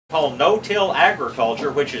called no-till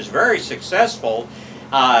agriculture, which is very successful,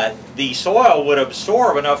 the soil would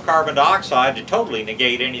absorb enough carbon dioxide to totally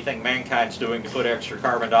negate anything mankind's doing to put extra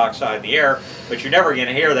carbon dioxide in the air, but you're never going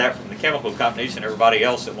to hear that from the chemical companies and everybody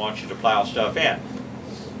else that wants you to plow stuff in.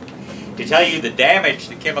 To tell you the damage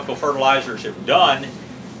that chemical fertilizers have done,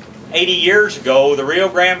 80 years ago, the Rio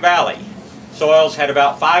Grande Valley soils had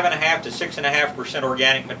about 5.5 to 6.5%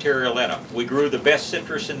 organic material in them. We grew the best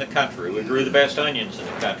citrus in the country. We grew the best onions in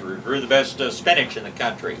the country. We grew the best spinach in the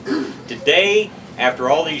country. Today, after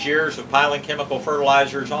all these years of piling chemical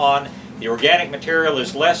fertilizers on, the organic material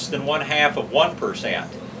is less than 1/2 of 1%.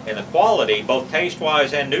 And the quality, both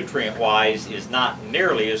taste-wise and nutrient-wise, is not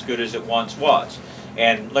nearly as good as it once was.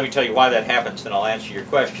 And let me tell you why that happens, then I'll answer your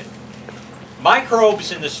question.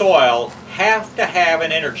 Microbes in the soil have to have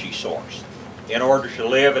an energy source in order to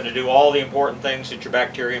live and to do all the important things that your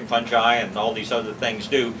bacteria and fungi and all these other things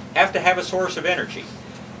do. Have to have a source of energy.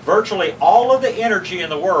 Virtually all of the energy in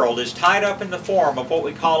the world is tied up in the form of what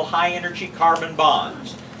we call high-energy carbon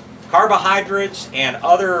bonds. Carbohydrates and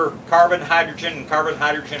other carbon, hydrogen,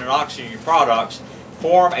 and oxygen products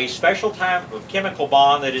form a special type of chemical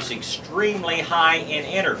bond that is extremely high in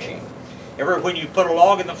energy. When you put a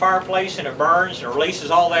log in the fireplace and it burns and releases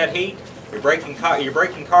all that heat, you're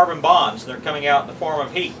breaking carbon bonds, and they're coming out in the form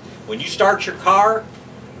of heat. When you start your car,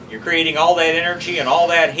 you're creating all that energy and all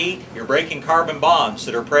that heat. You're breaking carbon bonds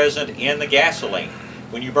that are present in the gasoline.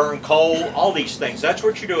 When you burn coal, all these things, that's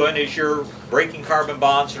what you're doing, is you're breaking carbon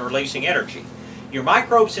bonds and releasing energy. Your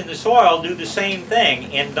microbes in the soil do the same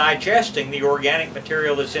thing in digesting the organic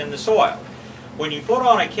material that's in the soil. When you put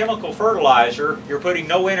on a chemical fertilizer, you're putting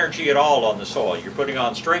no energy at all on the soil. You're putting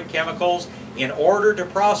on straight chemicals. In order to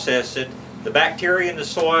process it, the bacteria in the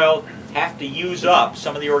soil have to use up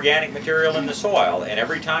some of the organic material in the soil. And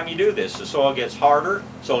every time you do this, the soil gets harder,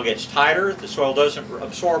 the soil gets tighter, the soil doesn't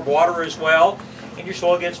absorb water as well, and your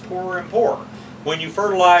soil gets poorer and poorer. When you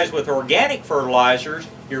fertilize with organic fertilizers,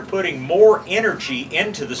 you're putting more energy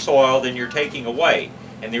into the soil than you're taking away,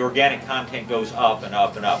 and the organic content goes up and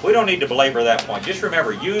up and up. We don't need to belabor that point. Just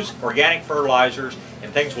remember, use organic fertilizers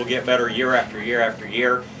and things will get better year after year after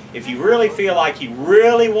year. If you really feel like you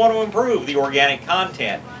really want to improve the organic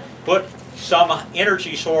content, put some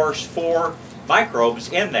energy source for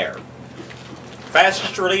microbes in there.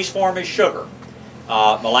 Fastest release form is sugar.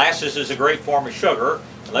 Molasses is a great form of sugar,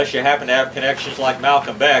 unless you happen to have connections like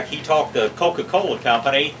Malcolm Beck. He talked to the Coca-Cola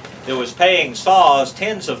company that was paying saws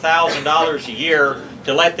tens of thousands of dollars a year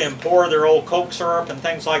to let them pour their old Coke syrup and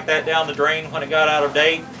things like that down the drain when it got out of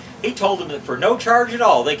date. He told them that for no charge at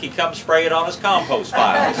all, they could come spray it on his compost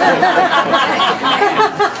piles.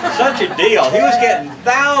 Such a deal. He was getting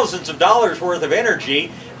thousands of dollars worth of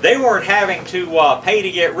energy. They weren't having to pay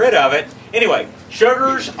to get rid of it. Anyway,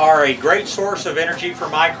 sugars are a great source of energy for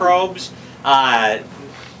microbes.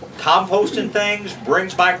 Composting things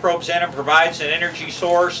brings microbes in and provides an energy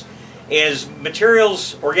source. As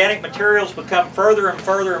materials, organic materials, become further and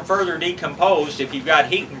further and further decomposed, if you've got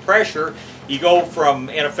heat and pressure, you go from,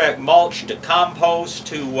 in effect, mulch to compost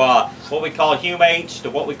to what we call humates to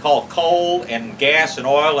what we call coal and gas and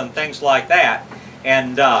oil and things like that.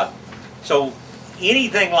 And so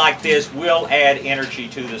anything like this will add energy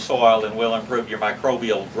to the soil and will improve your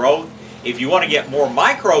microbial growth. If you want to get more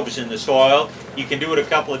microbes in the soil, you can do it a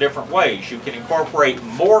couple of different ways. You can incorporate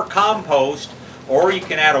more compost, or you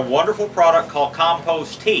can add a wonderful product called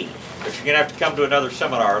compost tea. But you're going to have to come to another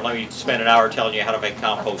seminar. Let me spend an hour telling you how to make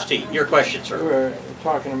compost tea. Your question, sir. We were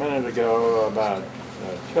talking a minute ago about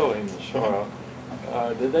tilling the soil.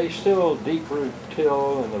 Do they still deep root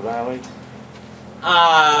till in the valley?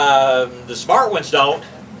 The smart ones don't.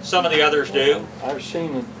 Some of the others do. I've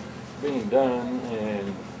seen it being done,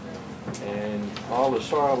 and all the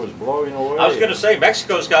soil was blowing away. I was going to say,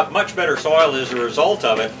 Mexico's got much better soil as a result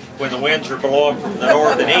of it when the winds are blowing from the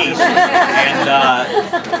north and east.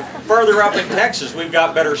 And further up in Texas, we've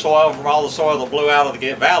got better soil from all the soil that blew out of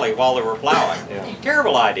the valley while they were plowing. Yeah.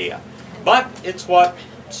 Terrible idea. But it's what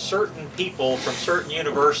certain people from certain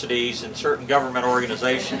universities and certain government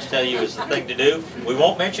organizations tell you is the thing to do. We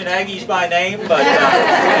won't mention Aggies by name, but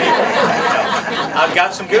I've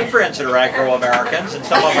got some good friends that are Agro-Americans, and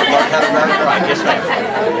some of them learned how to learn right. Yes, ma'am.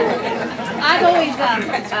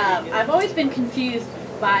 I've always been confused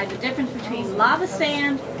by the difference between lava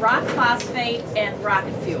sand, rock phosphate, and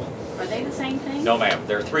rocket fuel. Are they the same thing? No, ma'am.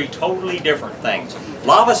 They're three totally different things.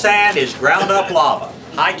 Lava sand is ground up lava.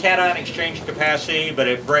 High cation exchange capacity, but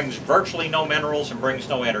it brings virtually no minerals and brings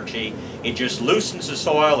no energy. It just loosens the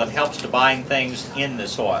soil and helps to bind things in the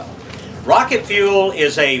soil. Rocket fuel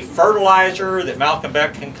is a fertilizer that Malcolm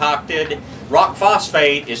Beck concocted. Rock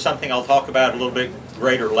phosphate is something I'll talk about a little bit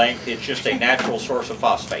greater length. It's just a natural source of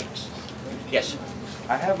phosphates. Yes?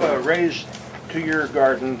 I have a raised to-year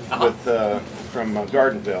garden with from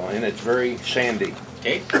Gardenville, and it's very sandy.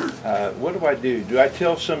 Okay. What do? Do I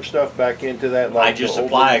till some stuff back into that? Like I just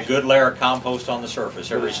apply a good layer of compost on the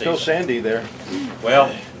surface every season. It's still sandy there.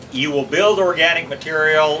 Well, you will build organic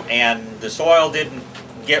material, and the soil didn't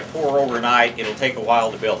get poor overnight. It'll take a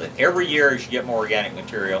while to build it. Every year as you get more organic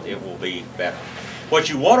material, it will be better. What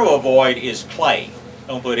you want to avoid is clay.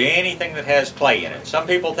 Don't put anything that has clay in it. Some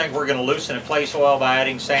people think we're going to loosen a clay soil by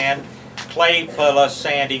adding sand. Clay plus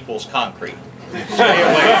sand equals concrete. Stay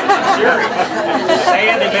away. Serious.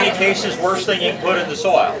 Sand in many cases worst thing you can put in the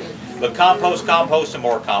soil. But compost, compost, and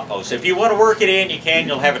more compost. If you want to work it in, you can.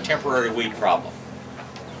 You'll have a temporary weed problem.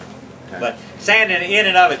 But sand in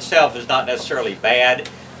and of itself is not necessarily bad,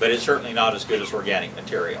 but it's certainly not as good as organic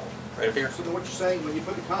material. Right up here? So then what you're saying, when you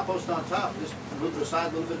put the compost on top, just move it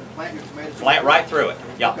aside a little bit and plant your tomatoes? Plant right through it.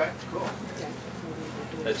 Yeah. Okay, cool.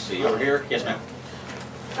 Let's see, over here. Yes, ma'am.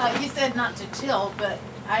 You said not to till, but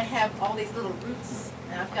I have all these little roots,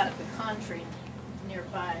 and I've got a pecan tree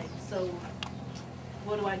nearby, so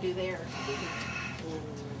what do I do there?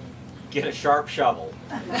 Get a sharp shovel.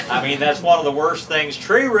 I mean, that's one of the worst things.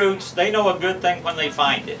 Tree roots, they know a good thing when they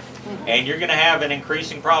find it. And you're going to have an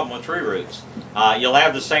increasing problem with tree roots. You'll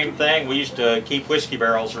have the same thing. We used to keep whiskey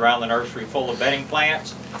barrels around the nursery full of bedding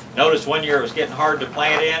plants. Notice one year it was getting hard to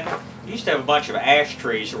plant in. We used to have a bunch of ash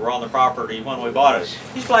trees that were on the property when we bought it.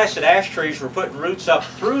 These blasted ash trees were putting roots up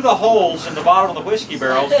through the holes in the bottom of the whiskey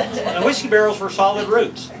barrels. And the whiskey barrels were solid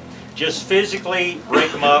roots. Just physically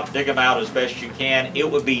break them up, dig them out as best you can. It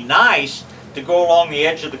would be nice to go along the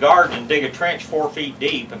edge of the garden and dig a trench 4 feet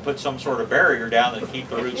deep and put some sort of barrier down that keep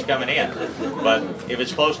the roots coming in. But if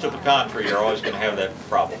it's close to a pecan tree, you're always going to have that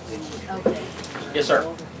problem. Okay. Yes, sir.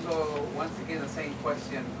 So once again, the same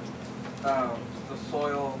question. The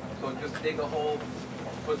soil. So just dig a hole,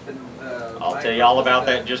 put the. I'll tell you all about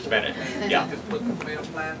that in just a minute. Yeah. Just put the tomato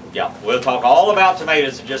plant. Yeah. We'll talk all about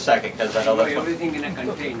tomatoes in just a second because I know that's what. Everything in a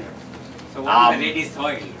container. So what is the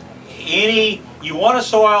ready soil? You want a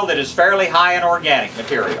soil that is fairly high in organic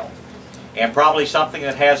material, and probably something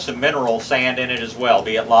that has some mineral sand in it as well,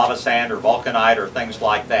 be it lava sand or vulcanite or things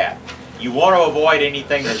like that. You want to avoid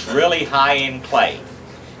anything that's really high in clay.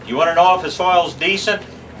 You want to know if the soil's decent,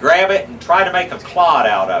 grab it and try to make a clod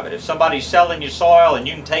out of it. If somebody's selling you soil and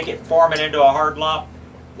you can take it and form it into a hard lump,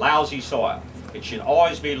 lousy soil. It should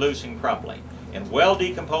always be loose and crumbly. And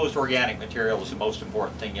well-decomposed organic material is the most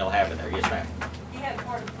important thing you'll have in there. Yes, ma'am? You had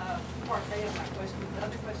part A of my question. The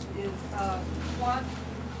other question is, what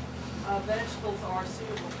vegetables are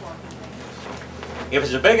suitable for a container? If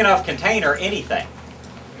it's a big enough container, anything.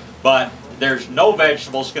 But there's no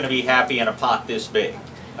vegetables going to be happy in a pot this big.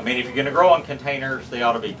 I mean, if you're going to grow in containers, they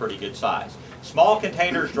ought to be pretty good size. Small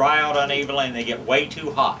containers dry out unevenly and they get way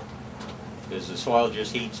too hot because the soil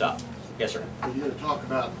just heats up. Yes, sir? Are you going to talk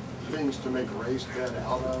about things to make a raised bed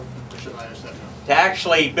out of, or should I ask that now? To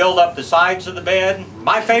actually build up the sides of the bed,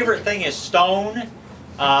 my favorite thing is stone.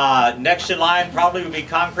 Next in line probably would be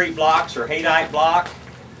concrete blocks or haydite block.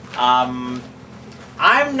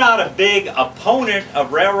 I'm not a big opponent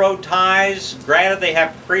of railroad ties. Granted, they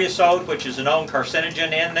have creosote, which is a known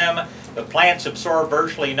carcinogen in them. The plants absorb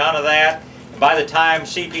virtually none of that. And by the time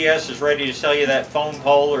CPS is ready to sell you that phone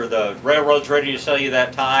pole or the railroad's ready to sell you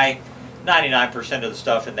that tie, 99% of the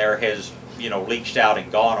stuff in there has, leached out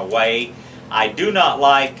and gone away. I do not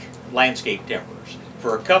like landscape timbers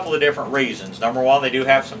for a couple of different reasons. Number one, they do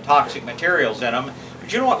have some toxic materials in them.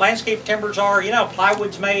 But you know what landscape timbers are? You know how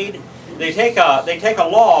plywood's made? They take a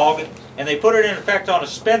log and they put it in effect on a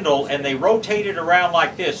spindle and they rotate it around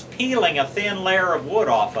like this, peeling a thin layer of wood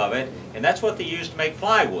off of it, and that's what they use to make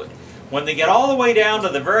plywood. When they get all the way down to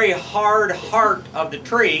the very hard heart of the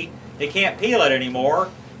tree, they can't peel it anymore,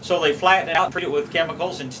 so they flatten it out and treat it with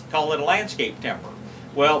chemicals and call it a landscape timber.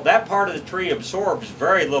 Well, that part of the tree absorbs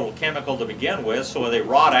very little chemical to begin with, so when they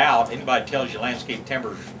rot out, anybody tells you landscape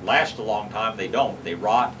timbers last a long time, they don't. They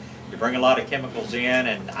rot. You bring a lot of chemicals in,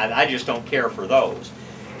 and I just don't care for those.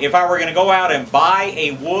 If I were going to go out and buy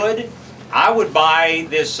a wood, I would buy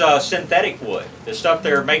this synthetic wood, the stuff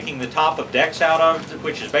they're making the top of decks out of,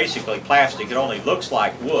 which is basically plastic. It only looks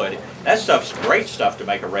like wood. That stuff's great stuff to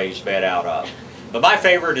make a raised bed out of. But my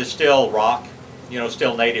favorite is still rock,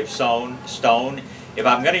 still native stone. If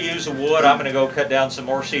I'm going to use a wood, I'm going to go cut down some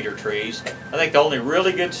more cedar trees. I think the only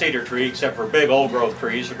really good cedar tree, except for big old growth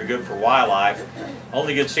trees that are good for wildlife,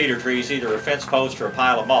 only good cedar trees either a fence post or a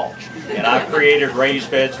pile of mulch. And I've created raised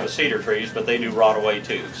beds with cedar trees, but they do rot away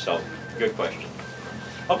too. So, good question.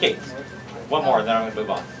 Okay, one more and then I'm going to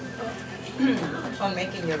move on. on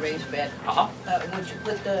making your raised bed, would you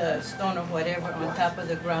put the stone or whatever on top of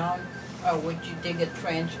the ground, or would you dig a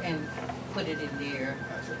trench and put it in the air,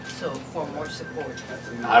 so for more support?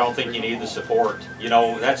 I don't think you need the support. You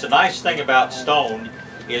know, that's a nice thing about stone,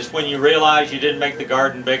 is when you realize you didn't make the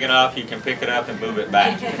garden big enough, you can pick it up and move it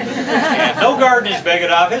back. And no garden is big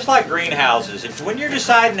enough. It's like greenhouses. When you're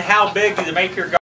deciding how big to make your garden,